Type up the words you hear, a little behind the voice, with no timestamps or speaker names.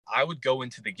I would go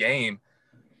into the game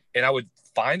and I would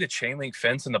find a chain link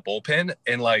fence in the bullpen,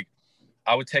 and like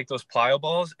I would take those plyo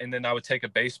balls and then I would take a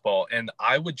baseball and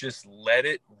I would just let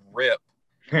it rip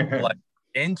like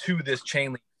into this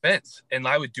chain link fence. And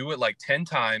I would do it like 10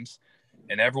 times.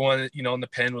 And everyone, you know, in the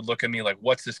pen would look at me like,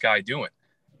 what's this guy doing?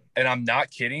 And I'm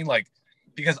not kidding. Like,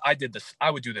 because I did this, I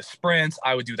would do the sprints,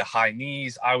 I would do the high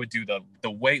knees, I would do the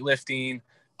weightlifting,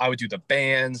 I would do the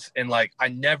bands. And like, I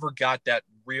never got that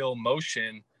real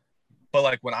motion. But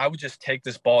like when I would just take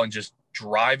this ball and just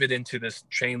drive it into this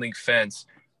chain link fence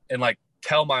and like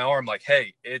tell my arm, like,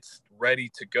 hey, it's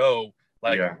ready to go.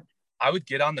 Like, Yeah. I would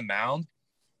get on the mound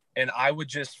and I would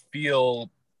just feel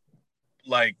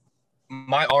like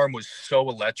my arm was so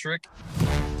electric.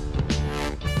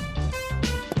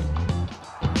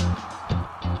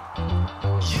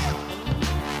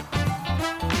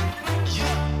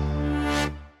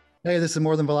 Hey, this is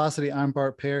More Than Velocity. I'm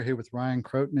Bart Pear here with Ryan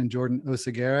Croton and Jordan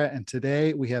Oseguera. And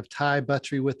today we have Ty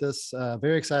Buttrey with us.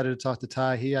 Very excited to talk to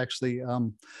Ty. He actually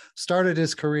started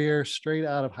his career straight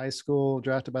out of high school,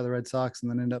 drafted by the Red Sox, and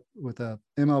then ended up with a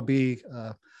MLB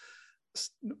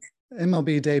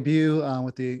debut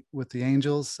with the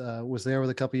Angels. Was there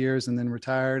with a couple years and then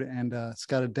retired. And it's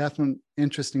got a definite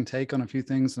interesting take on a few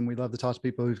things. And we love to talk to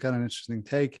people who've got an interesting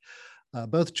take.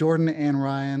 Both Jordan and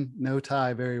Ryan know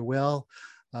Ty very well.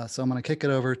 So I'm going to kick it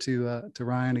over to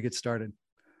Ryan to get started.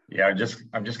 Yeah, I'm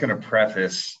just going to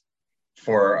preface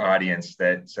for our audience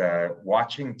that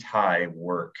watching Ty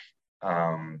work,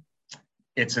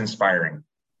 it's inspiring,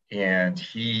 and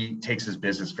he takes his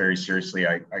business very seriously.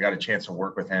 I got a chance to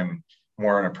work with him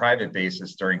more on a private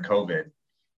basis during COVID,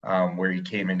 where he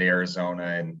came into Arizona,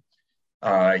 and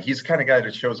he's the kind of guy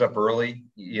that shows up early.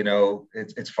 You know,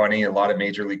 it's funny. A lot of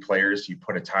major league players, you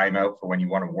put a timeout for when you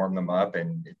want to warm them up,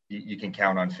 and you can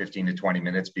count on 15 to 20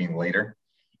 minutes being later.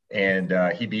 And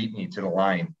he beat me to the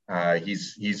line.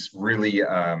 He's really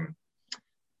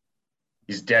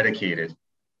he's dedicated,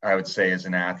 I would say, as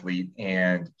an athlete,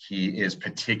 and he is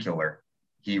particular.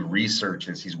 He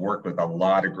researches. He's worked with a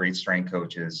lot of great strength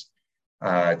coaches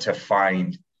to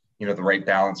find, you know, the right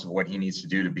balance of what he needs to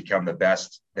do to become the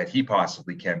best that he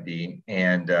possibly can be.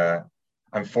 And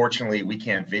unfortunately, we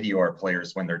can't video our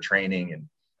players when they're training and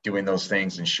doing those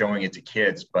things and showing it to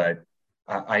kids. But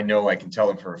I know I can tell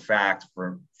them for a fact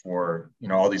for you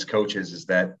know, all these coaches is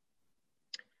that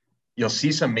you'll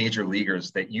see some major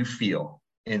leaguers that you feel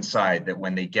inside that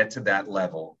when they get to that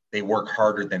level, they work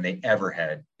harder than they ever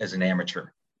had as an amateur.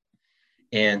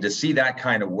 And to see that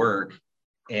kind of work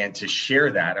and to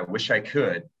share that, I wish I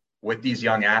could, with these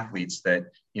young athletes that,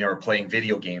 you know, are playing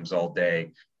video games all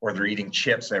day, or they're eating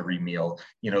chips every meal,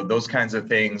 you know, those kinds of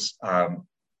things.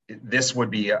 This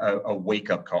would be a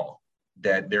wake-up call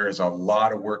that there is a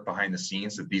lot of work behind the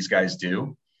scenes that these guys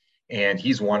do. And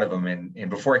he's one of them. And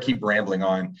before I keep rambling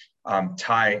on,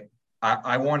 Ty,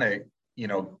 I want to, you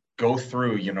know, go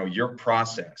through, you know, your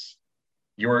process,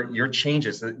 your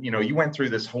changes that, you know, you went through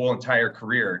this whole entire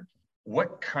career.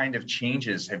 What kind of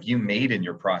changes have you made in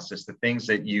your process, the things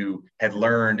that you had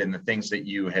learned and the things that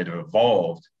you had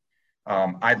evolved?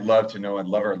 I'd love to know. I'd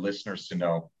love our listeners to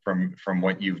know from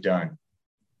what you've done.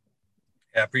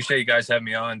 Yeah, I appreciate you guys having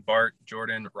me on. Bart,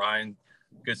 Jordan, Ryan,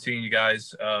 good seeing you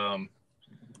guys.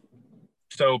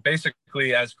 So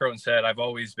basically, as Croton said, I've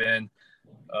always been,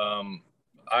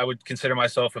 I would consider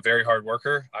myself a very hard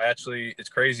worker. It's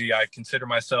crazy. I consider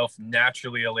myself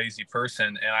naturally a lazy person.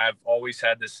 And I've always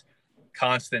had this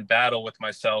constant battle with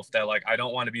myself that, like, I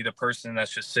don't want to be the person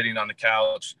that's just sitting on the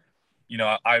couch. You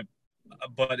know,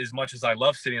 but as much as I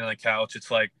love sitting on the couch,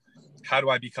 it's like, how do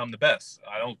I become the best?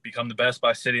 I don't become the best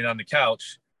by sitting on the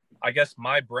couch. I guess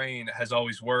my brain has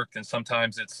always worked, and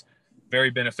sometimes it's very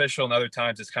beneficial, and other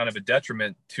times it's kind of a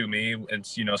detriment to me. And,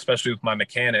 you know, especially with my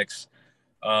mechanics,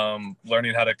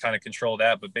 learning how to kind of control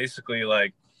that. But basically,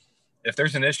 like, if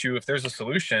there's an issue, if there's a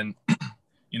solution,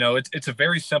 you know, it's a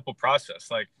very simple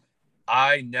process. Like,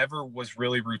 I never was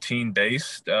really routine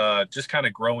based, just kind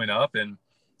of growing up. And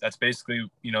that's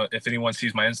basically, you know, if anyone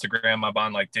sees my Instagram, I'm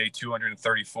on like day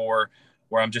 234,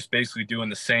 where I'm just basically doing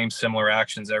the same similar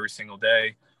actions every single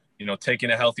day, you know,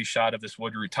 taking a healthy shot of this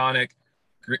wood root tonic,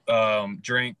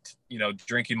 drinking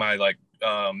my like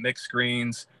mixed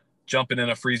greens, jumping in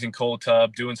a freezing cold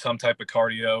tub, doing some type of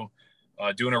cardio,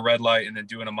 doing a red light, and then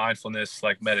doing a mindfulness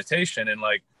like meditation. And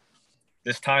like,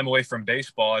 this time away from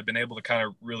baseball, I've been able to kind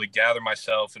of really gather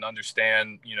myself and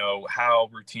understand, you know, how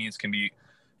routines can be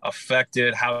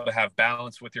affected, how to have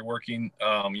balance with your working,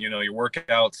 you know, your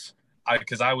workouts.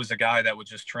 Because I was a guy that would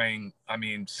just train,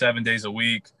 7 days a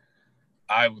week.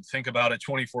 I would think about it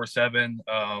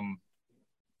 24/7,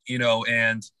 you know,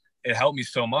 and it helped me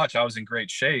so much. I was in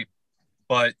great shape.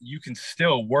 but you can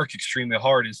still work extremely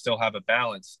hard and still have a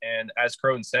balance. And as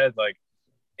Croton said, like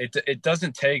it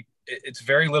doesn't take, it's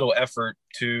very little effort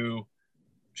to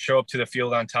show up to the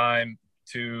field on time,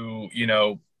 to, you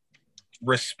know,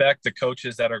 respect the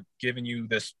coaches that are giving you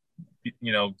this,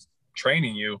 you know,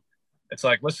 training you. It's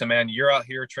like, listen, man, you're out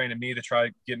here training me to try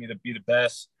to get me to be the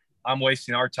best. I'm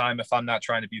wasting our time if I'm not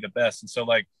trying to be the best. And so,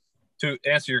 like, to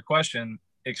answer your question,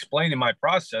 explaining my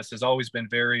process has always been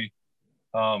very,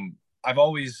 it's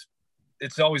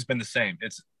always been the same.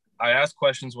 I ask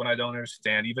questions when I don't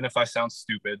understand, even if I sound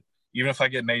stupid, even if I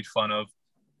get made fun of.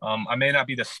 I may not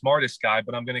be the smartest guy,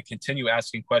 but I'm going to continue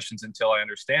asking questions until I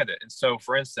understand it. And so,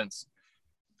 for instance,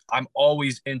 I'm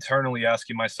always internally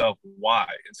asking myself why.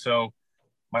 And so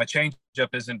my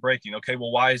changeup isn't breaking. Okay,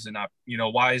 well, why is it not,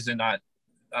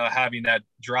 having that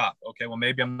drop? Okay, well,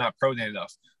 maybe I'm not protein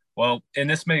enough. Well, and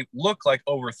this may look like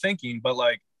overthinking, but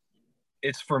like,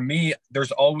 it's, for me,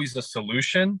 there's always a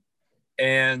solution.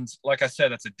 And like I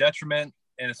said, it's a detriment,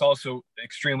 and it's also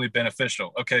extremely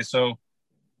beneficial. Okay, so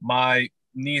my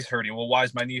knee's hurting. Well, why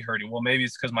is my knee hurting? Well, maybe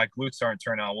it's because my glutes aren't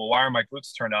turned on. Well, why are my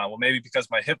glutes turned on? Well, maybe because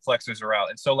my hip flexors are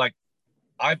out. And so, like,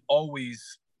 I've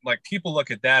always, like, people look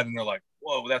at that and they're like,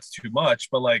 whoa, that's too much.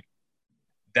 But like,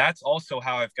 that's also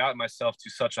how I've gotten myself to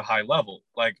such a high level.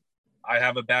 Like, I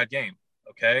have a bad game.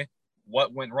 Okay,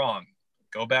 what went wrong?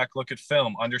 Go back, look at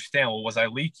film, understand, well, was I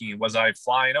leaking? Was I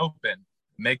flying open?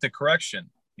 Make the correction,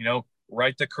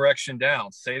 write the correction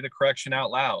down, say the correction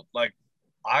out loud. Like,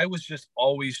 I was just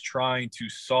always trying to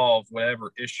solve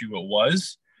whatever issue it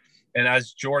was. And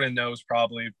as Jordan knows,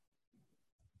 probably,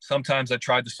 sometimes I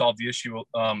tried to solve the issue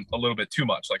a little bit too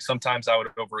much. Like, sometimes I would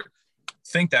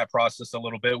overthink that process a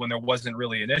little bit when there wasn't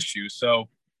really an issue. So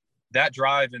that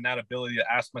drive and that ability to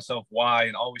ask myself why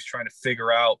and always trying to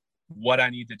figure out what I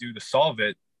need to do to solve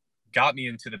it got me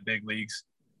into the big leagues,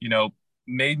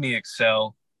 made me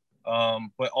excel.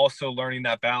 But also learning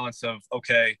that balance of,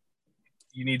 okay,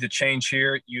 you need to change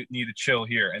here, you need to chill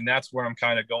here. And that's where I'm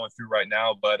kind of going through right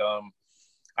now. But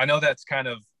I know that's kind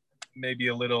of maybe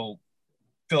a little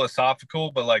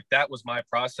philosophical, but like, that was my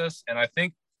process. And I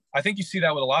think you see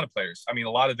that with a lot of players. I mean,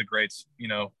 a lot of the greats,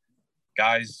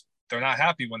 guys, they're not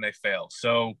happy when they fail.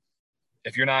 So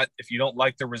if you don't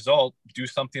like the result, do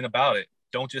something about it.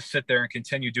 Don't just sit there and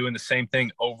continue doing the same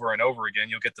thing over and over again.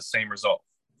 You'll get the same result.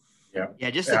 Yeah.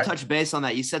 Just to touch base on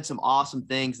that, you said some awesome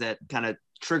things that kind of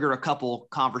trigger a couple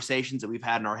conversations that we've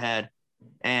had in our head.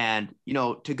 And,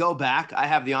 to go back, I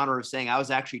have the honor of saying I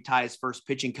was actually Ty's first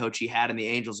pitching coach he had in the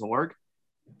Angels org,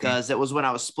 because it was when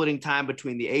I was splitting time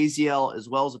between the AZL as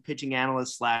well as a pitching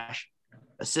analyst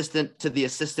 / assistant to the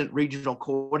assistant regional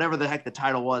whatever the heck the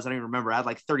title was. I don't even remember. I had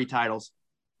like 30 titles,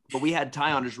 but we had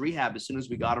Ty on his rehab as soon as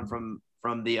we got him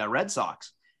from the Red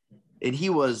Sox. And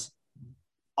he was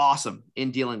awesome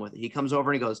in dealing with it. He comes over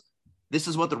and he goes, this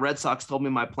is what the Red Sox told me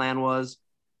my plan was.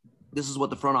 This is what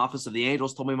the front office of the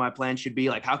Angels told me my plan should be.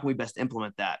 Like, how can we best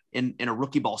implement that in a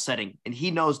rookie ball setting? And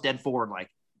he knows dead forward, like,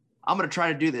 I'm going to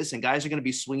try to do this, and guys are going to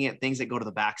be swinging at things that go to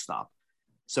the backstop.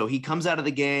 So he comes out of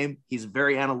the game. He's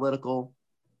very analytical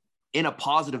in a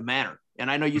positive manner. And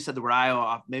I know you said the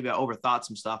word maybe I overthought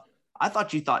some stuff. I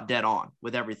thought you thought dead on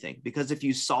with everything, because if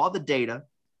you saw the data,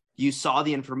 you saw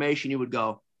the information, you would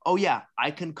go, oh yeah,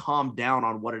 I can calm down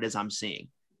on what it is I'm seeing.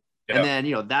 Yeah. And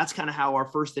then, that's kind of how our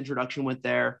first introduction went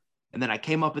there. And then I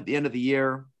came up at the end of the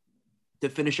year to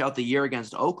finish out the year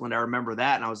against Oakland. I remember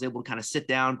that. And I was able to kind of sit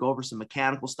down, go over some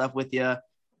mechanical stuff with you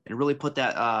and really put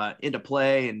that into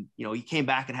play. And, you came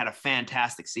back and had a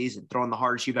fantastic season, throwing the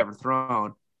hardest you've ever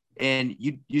thrown. And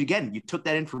you took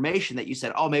that information that you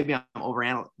said, oh, maybe I'm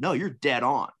overanalyzing. No, you're dead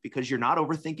on, because you're not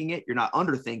overthinking it. You're not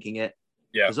underthinking it.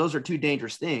 Yeah. Because those are two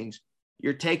dangerous things.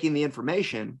 You're taking the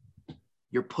information,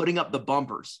 you're putting up the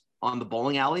bumpers on the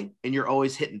bowling alley, and you're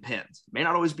always hitting pins. It may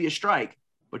not always be a strike,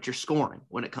 but you're scoring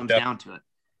when it comes down to it.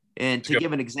 And to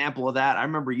give an example of that, I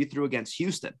remember you threw against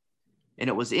Houston, and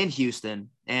it was in Houston,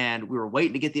 and we were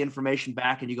waiting to get the information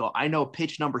back. And you go, I know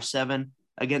pitch number 7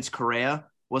 against Correa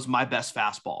was my best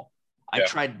fastball. I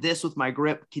tried this with my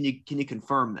grip. Can you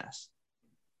confirm this?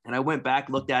 And I went back,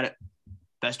 looked at it,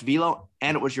 best velo,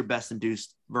 and it was your best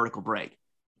induced vertical break.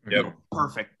 Yep.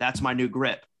 Perfect. That's my new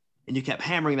grip. And you kept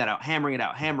hammering that out, hammering it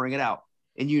out.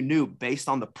 And you knew, based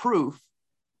on the proof,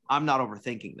 I'm not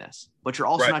overthinking this. But you're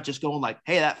also not just going like,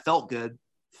 hey, that felt good.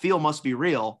 Feel must be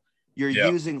real. You're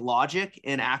using logic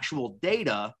and actual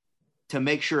data to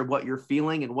make sure what you're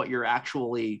feeling and what you're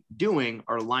actually doing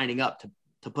are lining up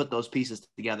to put those pieces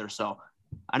together. So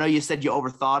I know you said you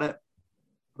overthought it,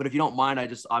 but if you don't mind, I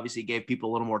just obviously gave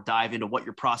people a little more dive into what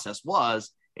your process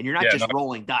was, and you're not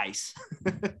rolling dice.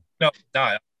 No,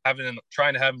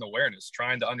 trying to have an awareness,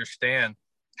 trying to understand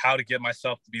how to get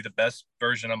myself to be the best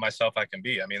version of myself I can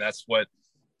be. I mean, that's what,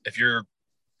 if your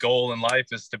goal in life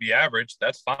is to be average,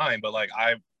 that's fine. But like,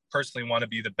 I personally want to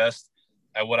be the best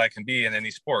at what I can be in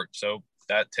any sport. So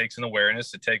that takes an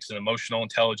awareness. It takes an emotional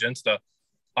intelligence to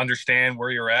understand where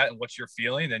you're at and what you're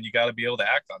feeling. And you got to be able to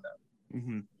act on that.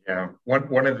 Mm-hmm. Yeah.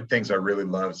 One of the things I really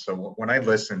love. So when I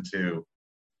listen to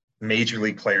major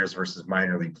league players versus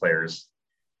minor league players,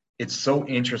 it's so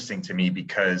interesting to me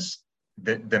because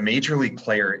the major league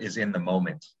player is in the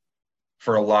moment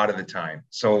for a lot of the time.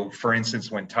 So for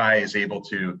instance, when Ty is able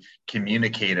to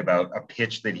communicate about a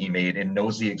pitch that he made and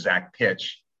knows the exact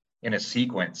pitch in a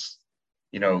sequence,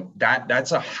 you know,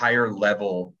 that's a higher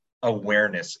level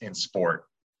awareness in sport.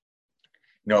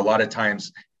 You know, a lot of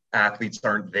times athletes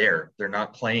aren't there. They're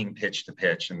not playing pitch to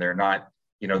pitch, and they're not,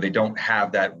 you know, they don't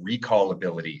have that recall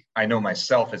ability. I know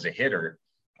myself as a hitter,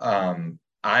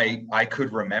 I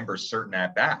could remember certain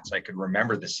at-bats. I could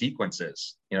remember the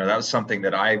sequences. You know, that was something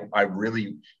that I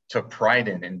really took pride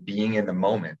in being in the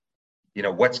moment. You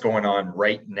know, what's going on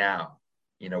right now?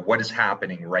 You know, what is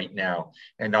happening right now?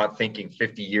 And not thinking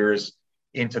 50 years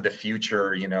into the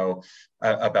future, you know,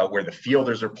 about where the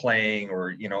fielders are playing or,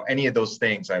 you know, any of those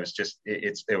things. I was just,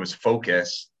 it was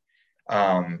focus.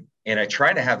 And I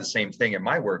try to have the same thing in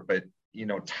my work, but, you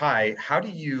know, Ty, how do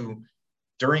you,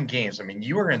 during games, I mean,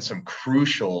 you were in some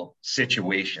crucial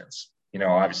situations, you know,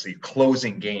 obviously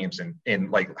closing games and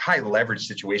in like high leverage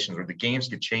situations where the games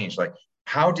could change. Like,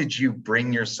 how did you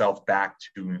bring yourself back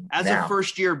to as now? A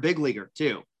first year big leaguer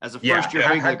too, as a first year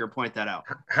big leaguer, point that out.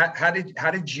 How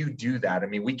did you do that? I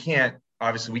mean, we can't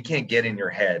get in your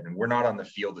head, and we're not on the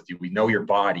field with you. We know your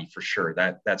body for sure.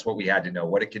 That's what we had to know,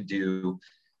 what it could do,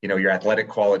 you know, your athletic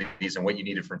qualities and what you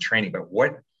needed from training. But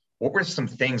what were some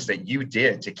things that you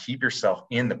did to keep yourself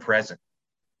in the present?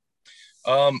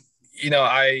 You know,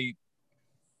 I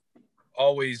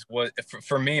always was,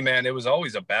 for me, man, it was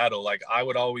always a battle. Like, I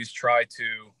would always try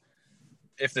to,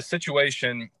 if the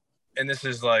situation, and this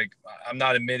is like, I'm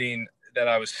not admitting that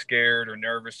I was scared or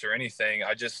nervous or anything.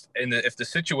 If the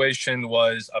situation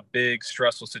was a big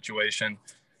stressful situation,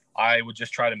 I would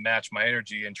just try to match my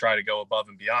energy and try to go above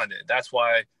and beyond it. That's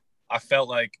why I felt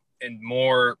like in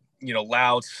more, you know,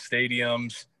 loud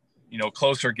stadiums, you know,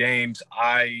 closer games,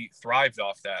 I thrived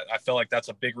off that. I felt like that's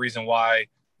a big reason why,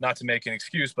 not to make an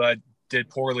excuse, but I did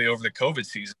poorly over the COVID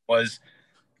season, was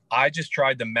I just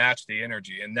tried to match the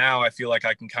energy. And now I feel like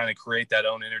I can kind of create that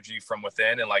own energy from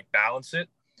within and like balance it.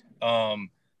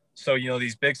 So, you know,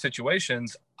 these big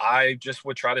situations, I just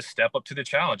would try to step up to the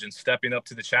challenge, and stepping up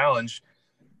to the challenge,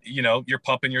 you know, you're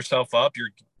pumping yourself up, you're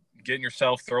getting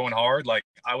yourself throwing hard. Like,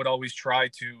 I would always try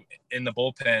to, in the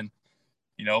bullpen,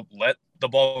 you know, let the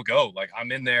ball go. Like,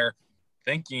 I'm in there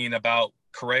thinking about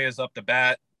Correa's up the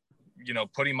bat, you know,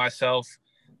 putting myself,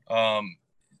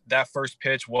 that first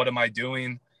pitch, what am I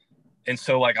doing? And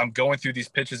so like, I'm going through these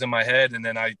pitches in my head, and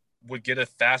then I would get a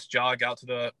fast jog out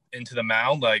into the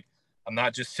mound. Like, I'm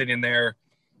not just sitting there,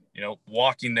 you know,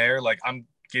 walking there. Like, I'm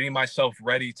getting myself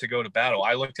ready to go to battle.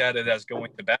 I looked at it as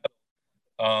going to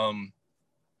battle.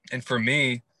 And for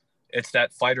me, it's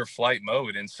that fight or flight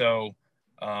mode. And so,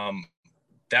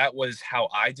 that was how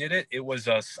I did it. It was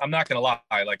I'm not going to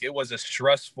lie. Like, it was a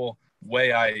stressful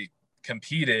way I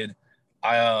competed.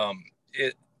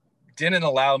 It didn't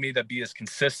allow me to be as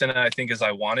consistent, I think, as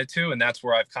I wanted to. And that's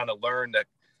where I've kind of learned that,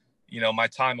 you know, my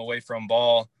time away from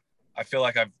ball, I feel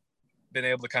like I've been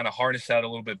able to kind of harness that a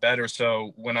little bit better.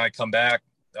 So when I come back,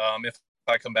 if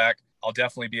I come back, I'll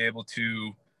definitely be able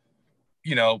to,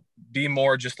 you know, be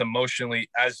more just emotionally,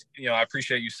 as, you know, I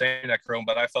appreciate you saying that, Chrome,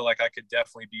 but I felt like I could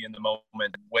definitely be in the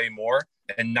moment way more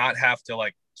and not have to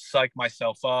like psych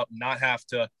myself up, not have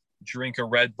to drink a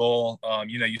Red Bull.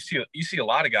 You know, you see a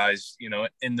lot of guys, you know,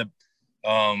 in the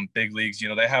big leagues, you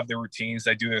know, they have their routines,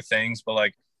 they do their things, but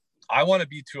like, I want to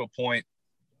be to a point,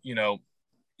 you know,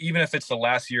 even if it's the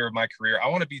last year of my career, I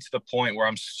want to be to the point where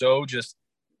I'm so just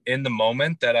in the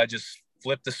moment that I just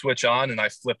flip the switch on and I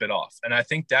flip it off. And I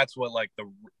think that's what like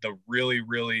the really,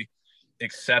 really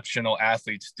exceptional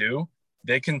athletes do.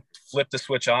 They can flip the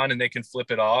switch on and they can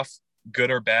flip it off,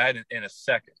 good or bad, in a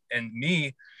second. And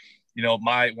me, you know,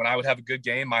 when I would have a good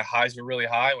game, my highs were really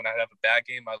high. When I have a bad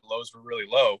game, my lows were really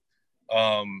low.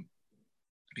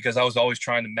 Because I was always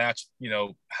trying to match, you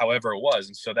know, however it was.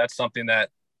 And so that's something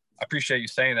that I appreciate you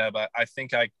saying that, but I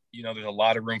think you know, there's a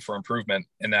lot of room for improvement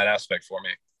in that aspect for me.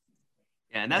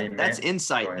 Yeah, and that's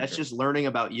insight. That's just learning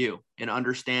about you and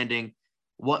understanding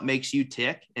what makes you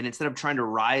tick. And instead of trying to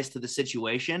rise to the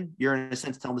situation, you're in a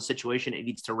sense telling the situation it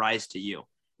needs to rise to you,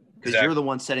 because You're the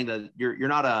one setting you're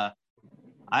not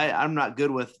I'm not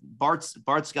good with Bart's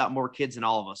got more kids than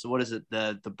all of us. So what is it?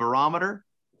 The barometer?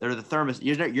 They're the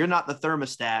you're not the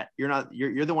thermostat.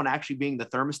 You're the one actually being the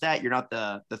thermostat. You're not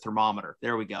the thermometer.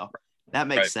 There we go. That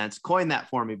makes sense. Coin that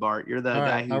for me, Bart. You're the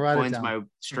guy who coins my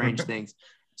strange things.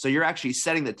 So you're actually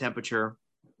setting the temperature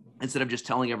instead of just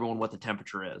telling everyone what the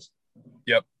temperature is.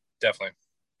 Yep, definitely.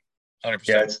 100%.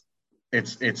 Yeah,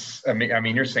 it's I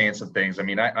mean, you're saying some things. I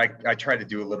mean, I try to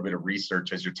do a little bit of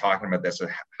research as you're talking about this.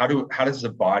 How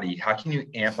can you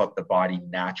amp up the body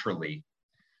naturally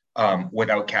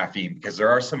without caffeine? Because there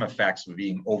are some effects of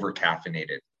being over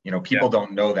caffeinated. People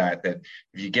don't know that if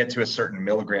you get to a certain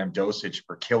milligram dosage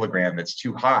per kilogram that's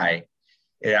too high,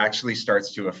 it actually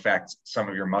starts to affect some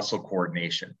of your muscle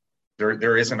coordination.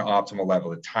 There is an optimal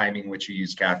level, the timing which you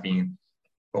use caffeine.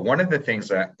 But one of the things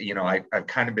that, I've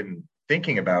kind of been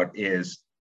thinking about is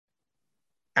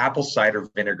apple cider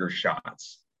vinegar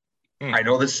shots. I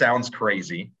know this sounds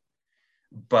crazy,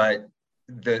 but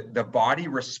the body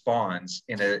responds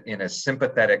in a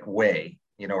sympathetic way.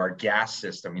 Our gas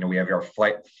system, we have our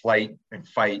flight and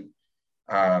fight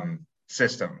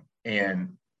system.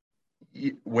 And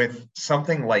with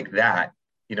something like that,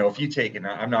 if you take, and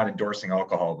I'm not endorsing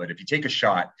alcohol, but if you take a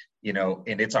shot,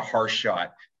 and it's a harsh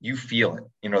shot, you feel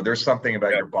it. There's something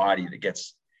about your body that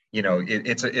gets,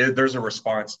 there's a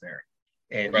response there.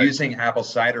 And using apple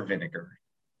cider vinegar,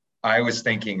 I was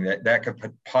thinking that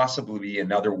could possibly be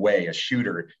another way, a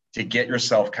shooter, to get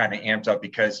yourself kind of amped up.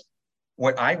 Because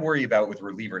what I worry about with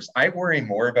relievers, I worry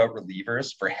more about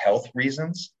relievers for health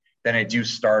reasons than I do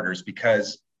starters,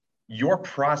 because your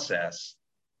process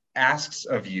asks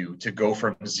of you to go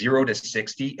from 0 to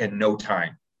 60 in no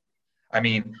time. I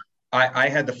mean, I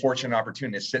had the fortunate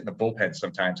opportunity to sit in the bullpen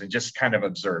sometimes and just kind of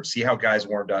observe, see how guys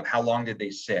warmed up. How long did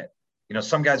they sit?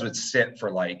 Some guys would sit for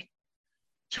like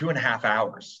 2.5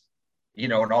 hours,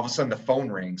 and all of a sudden the phone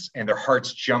rings and their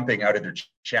heart's jumping out of their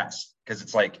chest. Cause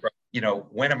it's like,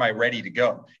 when am I ready to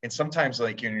go? And sometimes,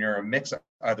 like, when you're a mix of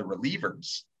other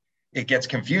relievers, it gets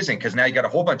confusing because now you got a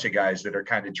whole bunch of guys that are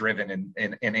kind of driven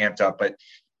and amped up. But,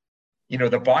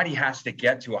 the body has to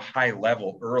get to a high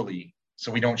level early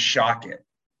so we don't shock it.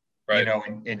 Right.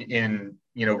 In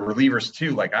relievers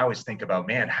too, like I always think about,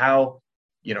 man, how,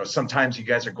 sometimes you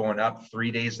guys are going up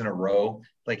 3 days in a row.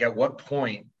 Like, at what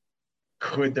point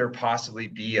could there possibly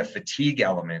be a fatigue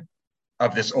element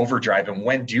of this overdrive? And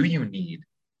when do you need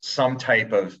some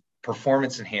type of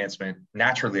performance enhancement,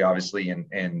 naturally, obviously,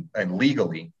 and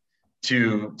legally,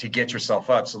 to get yourself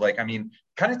up? So, like, I mean,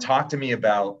 kind of talk to me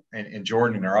about, and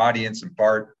Jordan and our audience and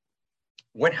Bart,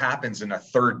 what happens in a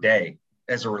third day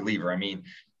as a reliever? I mean,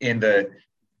 in the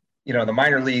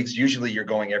minor leagues, usually you're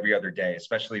going every other day,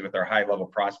 especially with our high level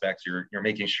prospects. You're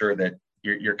making sure that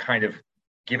you're kind of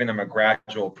giving them a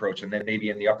gradual approach. And then maybe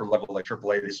in the upper level, like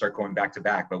AAA, they start going back to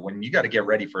back. But when you got to get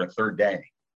ready for a third day,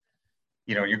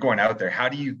 you're going out there. How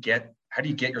do you get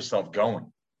yourself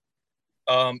going?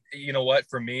 You know what,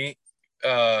 for me,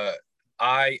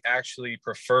 I actually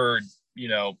preferred,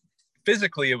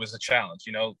 physically it was a challenge.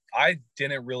 I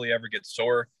didn't really ever get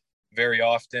sore very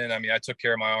often. I mean, I took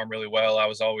care of my arm really well. I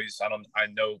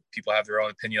know people have their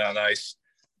own opinion on ice.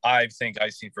 I think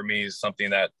icing for me is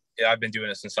something that I've been doing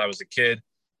it since I was a kid.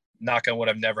 Knock on wood,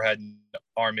 I've never had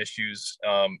arm issues.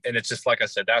 And it's just, like I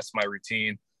said, that's my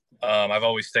routine. I've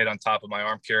always stayed on top of my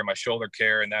arm care, my shoulder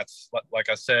care. And that's, like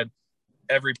I said,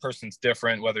 every person's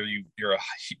different, whether you're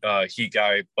a heat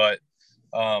guy. But,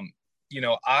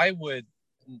 I would,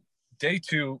 day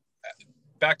 2,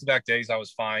 back-to-back days, I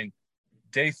was fine.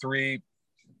 Day 3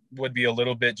 would be a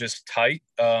little bit just tight.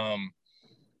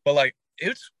 But like,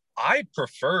 I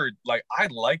preferred, like, I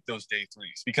like those day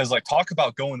 3s because, like, talk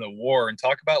about going to war and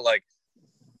talk about, like,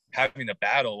 having a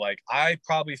battle. Like, I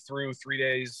probably threw 3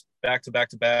 days back to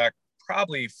back,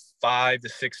 probably 5 to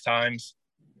 6 times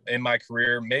in my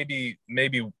career, maybe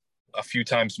a few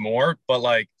times more. But,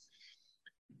 like,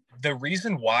 the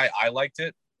reason why I liked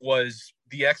it was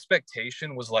the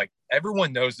expectation was, like,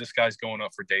 everyone knows this guy's going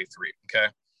up for day 3. Okay.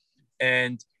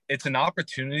 And it's an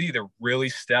opportunity to really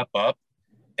step up.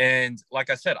 And like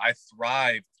I said, I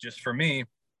thrived, just for me,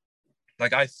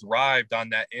 like, I thrived on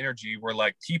that energy where,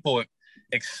 like, people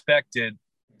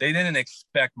they didn't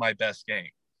expect my best game.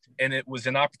 And it was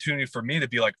an opportunity for me to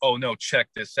be like, oh no, check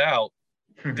this out.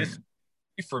 This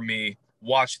for me,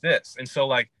 watch this. And so,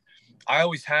 like, I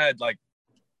always had, like,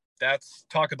 that's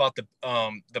talk about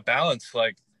the balance.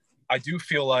 Like, I do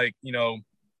feel like, you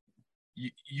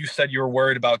said you were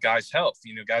worried about guys' health,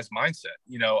 guys' mindset.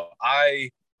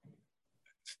 I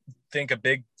think a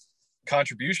big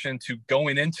contribution to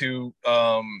going into,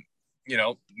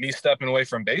 me stepping away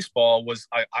from baseball was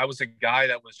I was a guy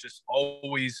that was just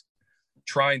always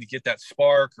trying to get that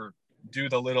spark or do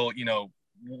the little,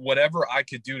 whatever I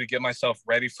could do to get myself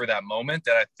ready for that moment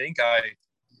that I think I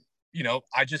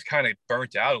just kind of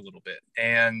burnt out a little bit.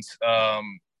 And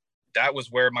that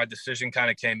was where my decision kind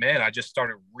of came in. I just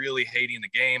started really hating the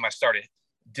game.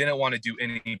 Didn't want to do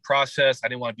any process. I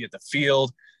didn't want to be at the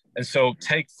field. And so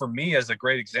take for me as a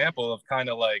great example of kind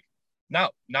of like,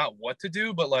 not what to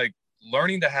do, but like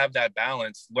learning to have that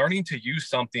balance, learning to use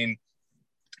something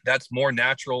that's more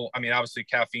natural. I mean, obviously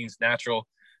caffeine's natural,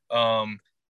 but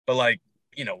like,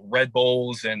 Red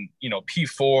Bulls and,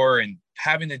 P4 and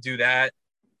having to do that.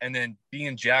 And then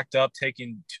being jacked up,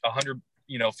 taking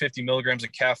 150 milligrams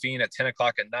of caffeine at 10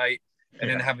 o'clock at night, and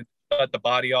then having to shut the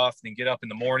body off and then get up in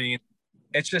the morning.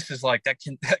 It's just is like, that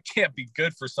can't be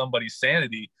good for somebody's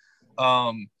sanity.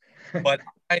 But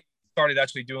I started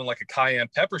actually doing like a cayenne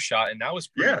pepper shot, and that was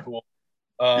pretty cool.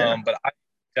 But I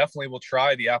definitely will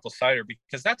try the apple cider,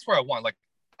 because that's where I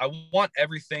want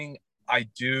everything I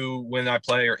do when I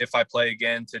play, or if I play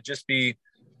again, to just be,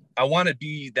 I want to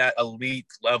be that elite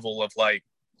level of like,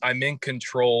 I'm in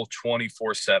control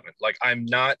 24/7. Like I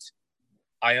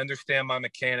understand my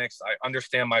mechanics. I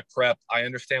understand my prep. I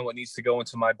understand what needs to go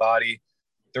into my body.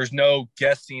 There's no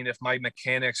guessing if my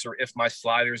mechanics or if my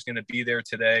slider is going to be there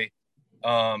today.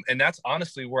 And that's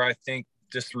honestly where I think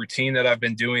this routine that I've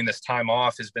been doing this time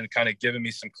off has been kind of giving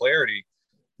me some clarity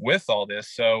with all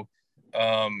this. So,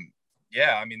 I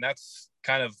mean, that's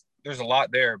kind of, there's a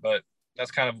lot there, but that's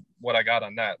kind of what I got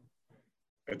on that.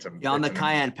 On the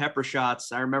cayenne pepper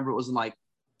shots, I remember it was like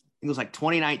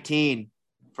 2019.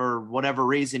 For whatever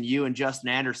reason, you and Justin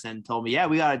Anderson told me,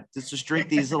 we got to just drink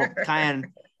these little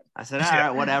cayenne. I said, all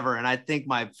right, whatever. And I think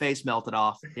my face melted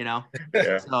off, Yeah.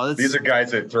 So these are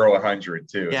guys that throw 100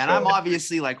 too. Yeah. And I'm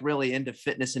obviously like really into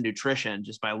fitness and nutrition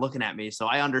just by looking at me. So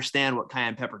I understand what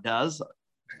cayenne pepper does.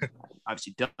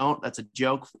 Obviously don't. That's a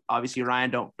joke. Obviously,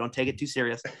 Ryan, don't take it too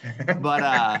serious.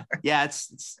 But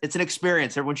it's an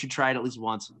experience. Everyone should try it at least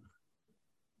once.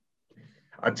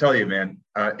 I'll tell you, man,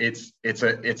 it's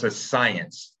a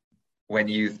science. When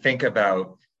you think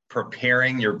about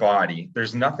preparing your body,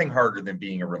 there's nothing harder than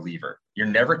being a reliever. You're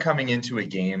never coming into a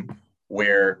game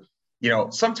where,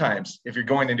 sometimes if you're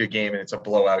going into a game and it's a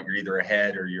blowout, you're either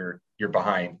ahead or you're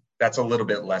behind. That's a little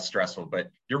bit less stressful, but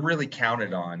you're really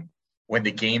counted on when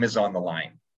the game is on the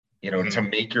line, to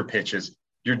make your pitches.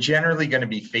 You're generally going to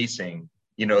be facing,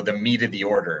 the meat of the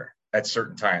order at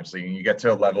certain times. So you get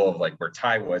to a level of like where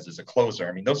Ty was as a closer.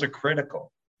 I mean, those are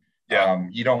critical. Yeah.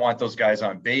 You don't want those guys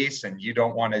on base, and you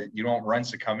don't want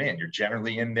runs to come in. You're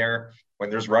generally in there when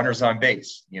there's runners on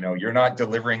base. You're not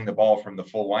delivering the ball from the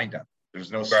full windup.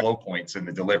 There's no slow points in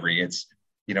the delivery. It's,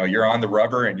 you're on the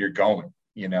rubber and you're going,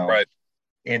 Right.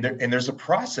 And there's a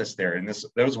process there. And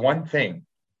there was one thing,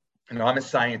 and I'm a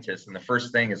scientist. And the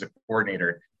first thing as a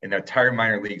coordinator in the entire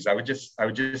minor leagues, I would just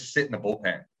sit in the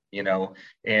bullpen,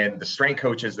 and the strength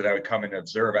coaches that I would come and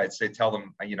observe, I'd say, tell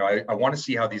them, I want to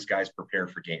see how these guys prepare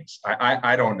for games.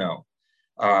 I don't know.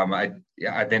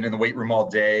 I've been in the weight room all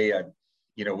day,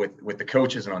 with the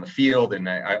coaches and on the field. And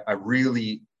I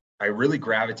really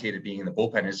gravitated being in the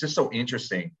bullpen. It's just so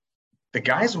interesting. The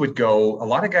guys would go, a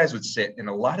lot of guys would sit, and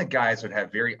a lot of guys would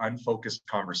have very unfocused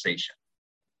conversation.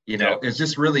 It's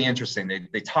just really interesting.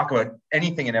 They talk about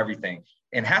anything and everything.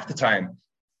 And half the time,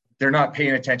 they're not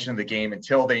paying attention to the game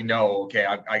until they know, okay,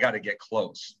 I got to get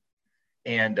close.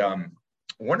 And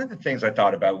one of the things I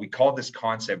thought about, we called this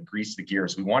concept grease the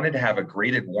gears. We wanted to have a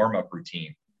graded warm-up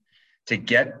routine to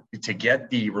get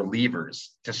the relievers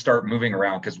to start moving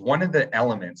around. Because one of the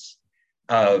elements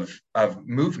of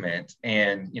movement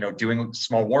and, doing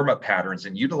small warm-up patterns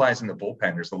and utilizing the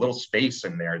bullpen, there's a little space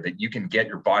in there that you can get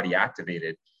your body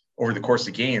activated over the course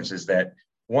of games, is that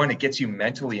one, it gets you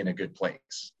mentally in a good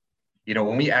place.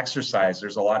 When we exercise,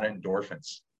 there's a lot of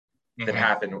endorphins that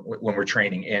happen when we're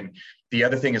training. And the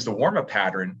other thing is the warm-up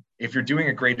pattern. If you're doing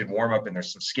a graded warm-up and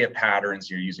there's some skip patterns,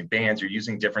 you're using bands, you're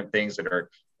using different things that are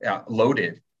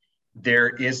loaded, there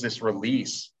is this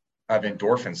release of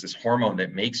endorphins, this hormone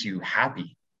that makes you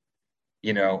happy,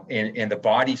 and the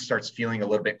body starts feeling a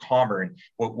little bit calmer. And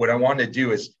what I want to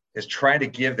do is try to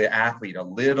give the athlete a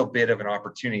little bit of an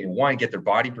opportunity to, one, get their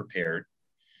body prepared,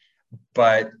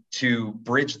 but to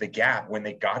bridge the gap when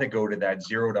they got to go to that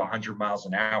 0 to 100 miles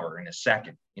an hour in a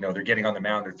second. They're getting on the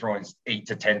mound, they're throwing 8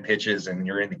 to 10 pitches, and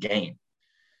you're in the game,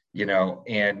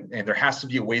 and there has to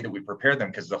be a way that we prepare them,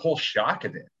 because the whole shock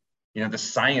of it, the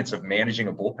science of managing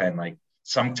a bullpen, like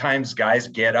sometimes guys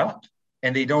get up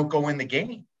and they don't go in the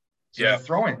game. So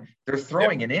they're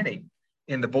throwing an inning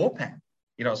in the bullpen.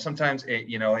 Sometimes,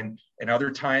 and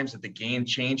other times that the game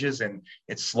changes and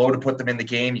it's slow to put them in the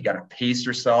game. You got to pace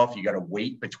yourself. You got to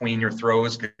wait between your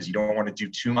throws because you don't want to do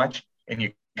too much. and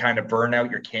you kind of burn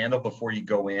out your candle before you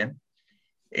go in.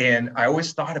 And I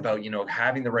always thought about,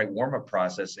 having the right warm-up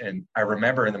process. And I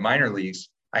remember in the minor leagues,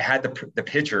 I had the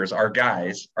pitchers, our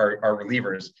guys, our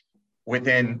relievers,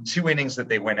 within 2 innings that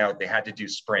they went out, they had to do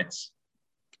sprints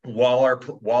while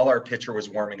our pitcher was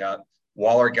warming up,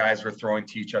 while our guys were throwing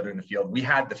to each other in the field. We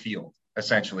had the field,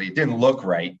 essentially. It didn't look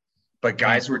right, but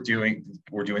guys were doing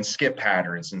skip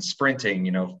patterns and sprinting.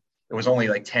 It was only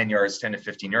like 10 to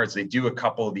 15 yards. They do a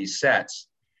couple of these sets,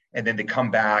 and then they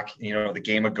come back, the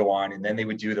game would go on, and then they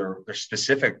would do their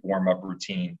specific warm-up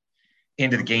routine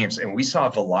into the games. And we saw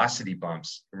velocity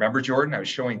bumps. Remember, Jordan, I was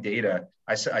showing data.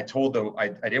 I said, I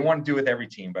didn't want to do it with every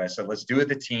team, but I said, let's do it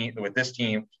with this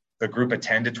team, the group of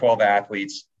 10 to 12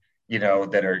 athletes, we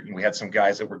had some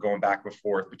guys that were going back and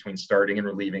forth between starting and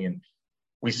relieving. And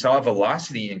we saw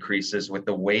velocity increases with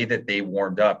the way that they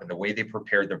warmed up and the way they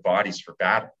prepared their bodies for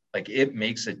battle. Like, it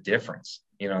makes a difference,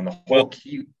 and the whole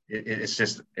key,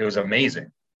 it was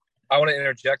amazing. I want to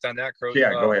interject on that, Crow.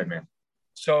 Yeah, go ahead, man.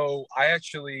 So I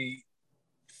actually,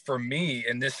 for me,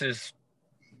 and this is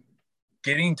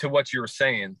getting to what you were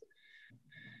saying,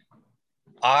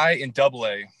 I in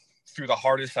AA threw the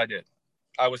hardest I did.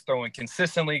 I was throwing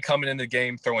consistently coming into the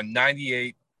game, throwing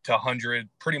 98 to 100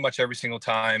 pretty much every single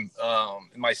time.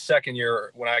 In my second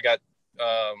year, when I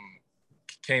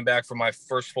came back from my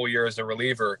first full year as a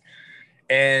reliever,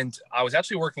 and I was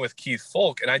actually working with Keith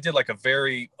Folk, and I did like a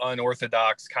very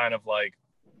unorthodox kind of like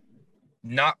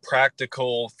not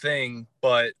practical thing,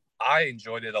 but I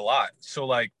enjoyed it a lot. So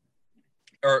like,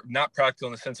 or not practical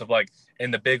in the sense of like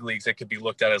in the big leagues, it could be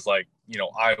looked at as like,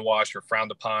 eyewash or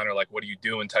frowned upon or like, what are you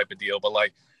doing type of deal. But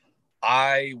like,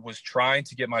 I was trying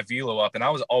to get my velo up, and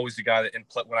I was always the guy that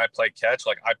when I play catch,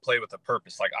 like I play with a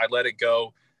purpose. Like I let it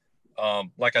go.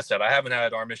 Like I said, I haven't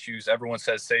had arm issues. Everyone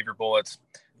says save your bullets.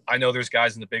 I know there's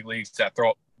guys in the big leagues that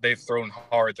they've thrown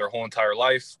hard their whole entire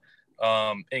life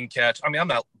in catch. I mean, I'm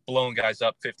not blowing guys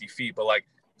up 50 feet, but like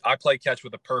I play catch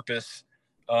with a purpose.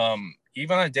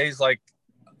 Even on days like,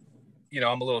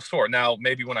 I'm a little sore. Now,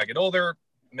 maybe when I get older,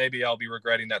 maybe I'll be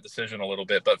regretting that decision a little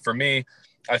bit. But for me,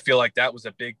 I feel like that was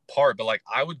a big part. But like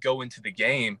I would go into the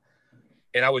game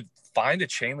and I would find a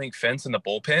chain link fence in the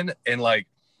bullpen, and like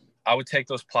I would take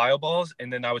those plyo balls,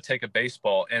 and then I would take a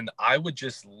baseball, and I would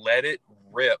just let it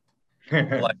rip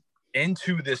like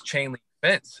into this chain link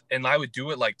fence. And I would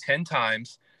do it like 10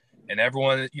 times, and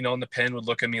everyone, in the pen would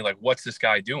look at me like, what's this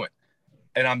guy doing?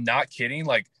 And I'm not kidding.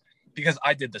 Like, because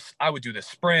I would do the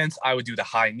sprints, I would do the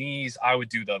high knees, I would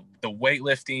do the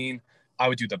weightlifting, I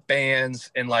would do the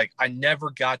bands. And like, I never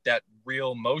got that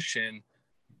real motion,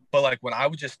 but like when I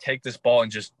would just take this ball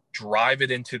and just drive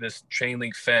it into this chain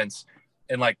link fence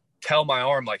and like tell my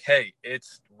arm like, hey,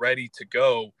 it's ready to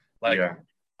go. Like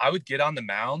I would get on the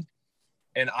mound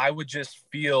and I would just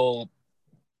feel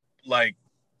like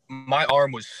my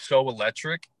arm was so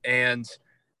electric. And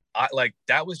I like,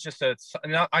 that was just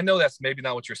I know that's maybe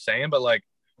not what you're saying, but like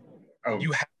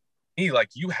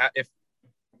if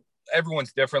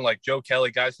everyone's different, like Joe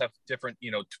Kelly, guys have different,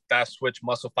 fast switch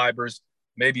muscle fibers.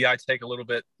 Maybe I take a little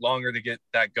bit longer to get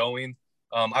that going.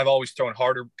 I've always thrown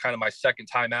harder kind of my second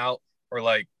time out or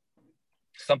like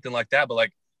something like that. But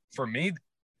like for me,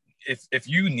 if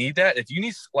you need that, if you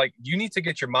need to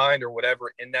get your mind or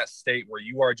whatever in that state where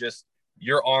you are just,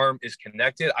 your arm is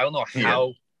connected. I don't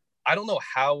know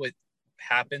how it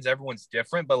happens. Everyone's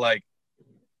different, but like,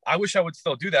 I wish I would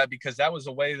still do that because that was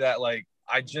a way that like,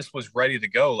 I just was ready to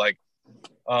go. Like,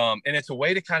 and it's a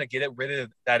way to kind of get rid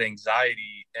of that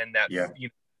anxiety and that,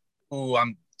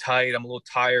 I'm tight. I'm a little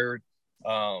tired.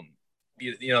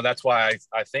 That's why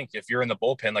I think if you're in the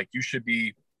bullpen, like you should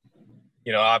be,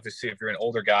 obviously if you're an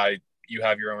older guy, you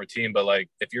have your own routine, but like,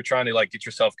 if you're trying to like get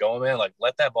yourself going, man, like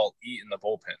let that ball eat in the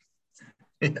bullpen.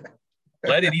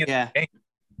 Let it eat. In the game.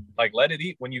 Like let it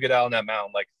eat when you get out on that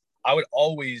mound. Like I would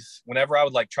always, whenever I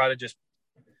would like try to just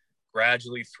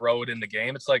gradually throw it in the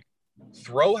game, it's like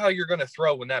throw how you're going to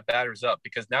throw when that batter's up,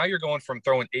 because now you're going from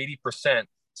throwing 80%,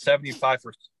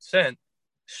 75%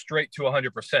 straight to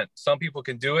 100%. Some people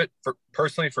can do it.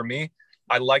 Personally, for me,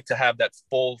 I like to have that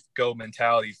full go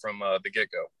mentality from the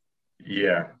get-go.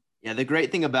 Yeah. The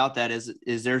great thing about that is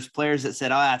there's players that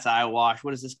said, oh, that's eyewash.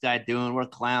 What is this guy doing? We're a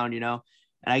clown, And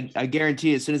I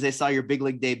guarantee as soon as they saw your big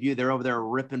league debut, they're over there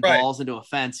ripping balls into a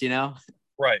fence,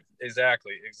 Right.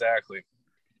 Exactly.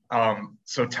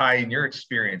 So Ty, in your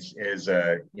experience as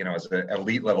an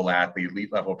elite level athlete,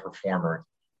 elite level performer,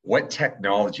 what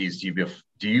technologies do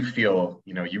you feel,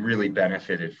 you really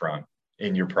benefited from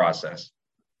in your process?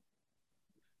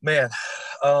 Man,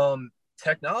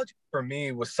 technology for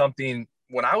me was something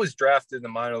when I was drafted in the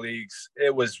minor leagues,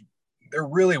 it was there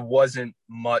really wasn't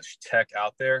much tech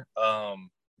out there.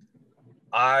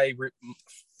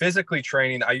 Physically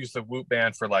training, I used the Whoop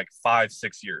band for like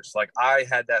 5-6 years. Like I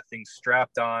had that thing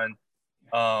strapped on.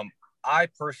 I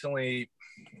personally,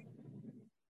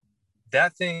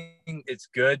 that thing, it's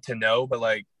good to know, but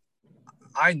like,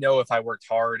 I know if I worked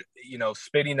hard, you know,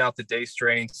 spitting out the day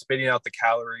strain, spitting out the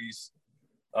calories,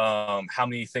 how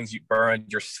many things you burn,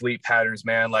 your sleep patterns,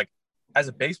 man. Like as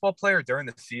a baseball player during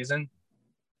the season,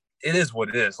 it is what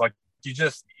it is. Like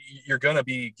you're going to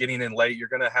be getting in late. You're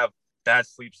going to have bad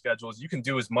sleep schedules. You can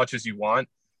do as much as you want.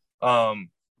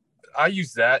 I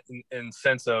use that in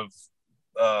sense of,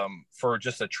 for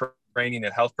just a training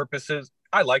and health purposes.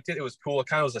 I liked it. It was cool. It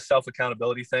kind of was a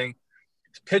self-accountability thing.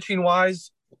 Pitching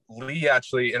wise, Lee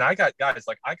actually, and I got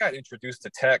introduced to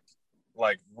tech,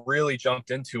 like really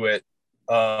jumped into it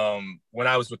when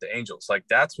I was with the Angels. Like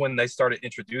that's when they started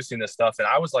introducing this stuff. And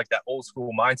I was like that old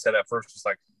school mindset at first, just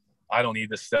like, I don't need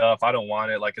this stuff. I don't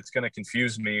want it. Like it's going to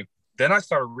confuse me. Then I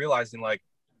started realizing like,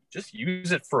 just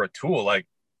use it for a tool. Like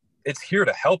it's here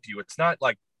to help you. It's not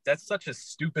like, that's such a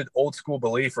stupid old school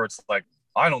belief where it's like,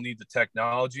 I don't need the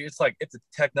technology. It's like, if the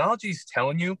technology is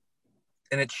telling you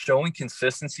and it's showing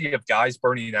consistency of guys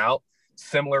burning out,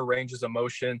 similar ranges of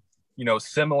motion, you know,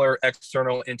 similar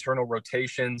external, internal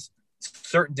rotations,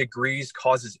 certain degrees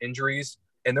causes injuries,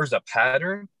 and there's a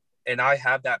pattern, and I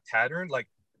have that pattern, like,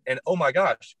 and oh my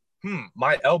gosh,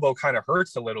 my elbow kind of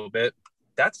hurts a little bit.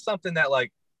 That's something that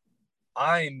like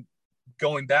I'm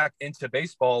going back into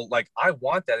baseball. Like I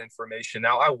want that information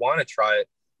now. I want to try it.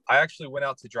 I actually went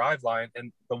out to Driveline,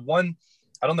 and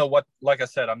I don't know what, like I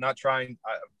said, I'm not trying.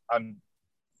 I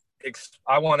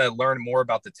want to learn more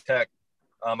about the tech.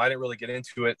 I didn't really get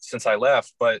into it since I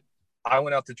left, but I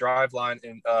went out to Driveline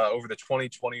and over the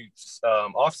 2020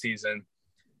 off season,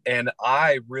 and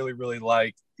I really, really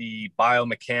like the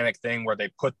biomechanic thing where they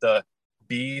put the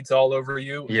beads all over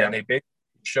you, and they basically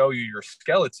show you your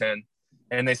skeleton,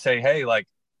 and they say, hey, like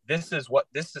this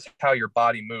is how your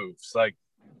body moves. Like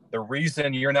the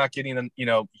reason you're not getting, you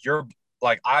know, you're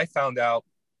like, I found out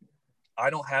I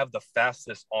don't have the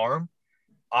fastest arm.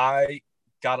 I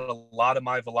got a lot of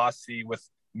my velocity with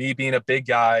me being a big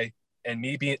guy, and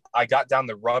I got down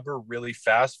the rubber really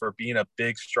fast for being a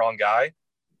big, strong guy.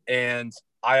 And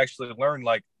I actually learned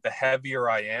like the heavier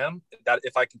I am, that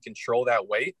if I can control that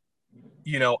weight,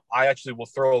 you know, I actually will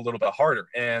throw a little bit harder.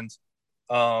 And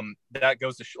that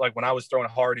goes to like when I was throwing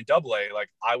hard in AA, like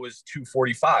I was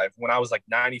 245. When I was like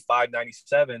 95,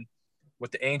 97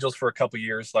 with the Angels for a couple of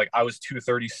years, like I was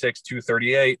 236,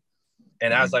 238.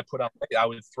 And as I put on weight, I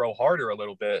would throw harder a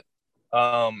little bit.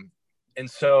 And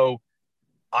so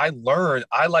I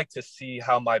like to see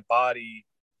how my body,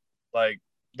 like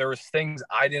there was things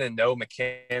I didn't know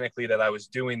mechanically that I was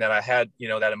doing, that I had, you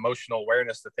know, that emotional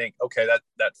awareness to think, okay,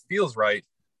 that feels right.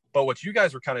 But what you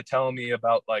guys were kind of telling me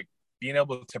about, like being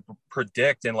able to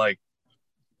predict and like,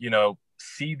 you know,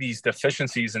 see these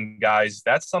deficiencies in guys,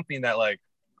 that's something that like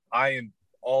I am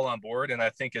all on board. And I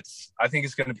think it's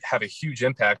going to have a huge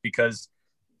impact, because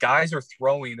guys are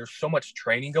throwing, there's so much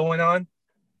training going on,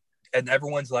 and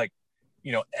everyone's like,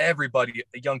 you know, everybody,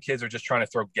 the young kids are just trying to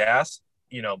throw gas,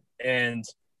 you know, and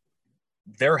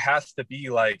there has to be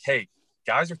like, hey,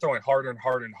 guys are throwing harder and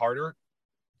harder and harder,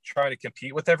 trying to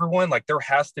compete with everyone. Like there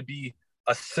has to be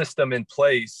a system in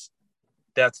place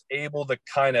that's able to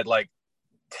kind of like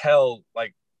tell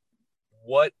like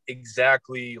what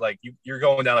exactly, like you're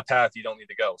going down a path you don't need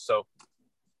to go. So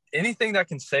anything that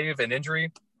can save an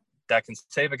injury, that can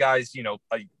save a guy's, you know,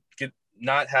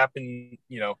 not happen,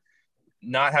 you know,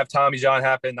 not have Tommy John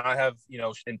happen, not have, you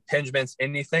know, impingements,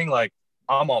 anything, like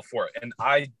I'm all for it. And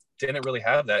I didn't really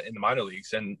have that in the minor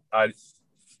leagues, and I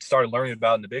started learning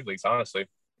about it in the big leagues, honestly.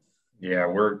 Yeah,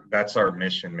 that's our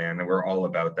mission, man. And we're all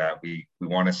about that. We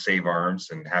want to save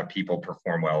arms and have people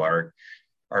perform well. Our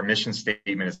mission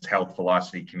statement is health,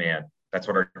 velocity, command. That's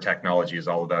what our technology is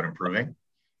all about, improving.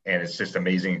 And it's just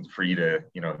amazing for you to,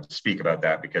 you know, speak about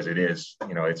that, because it is,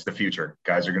 you know, it's the future.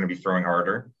 Guys are going to be throwing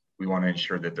harder. We want to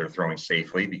ensure that they're throwing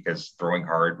safely, because throwing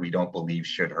hard, we don't believe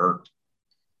should hurt.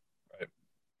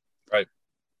 Right.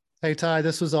 Hey, Ty,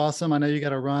 this was awesome. I know you got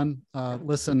to run.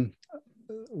 Listen,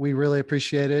 we really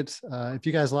appreciate it. If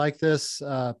you guys like this,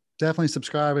 definitely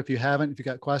subscribe. If you haven't, if you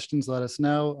got questions, let us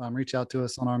know. Reach out to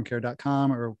us on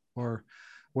armcare.com or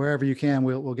wherever you can.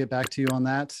 We'll get back to you on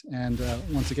that. And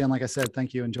once again, like I said,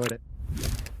 thank you. Enjoyed it.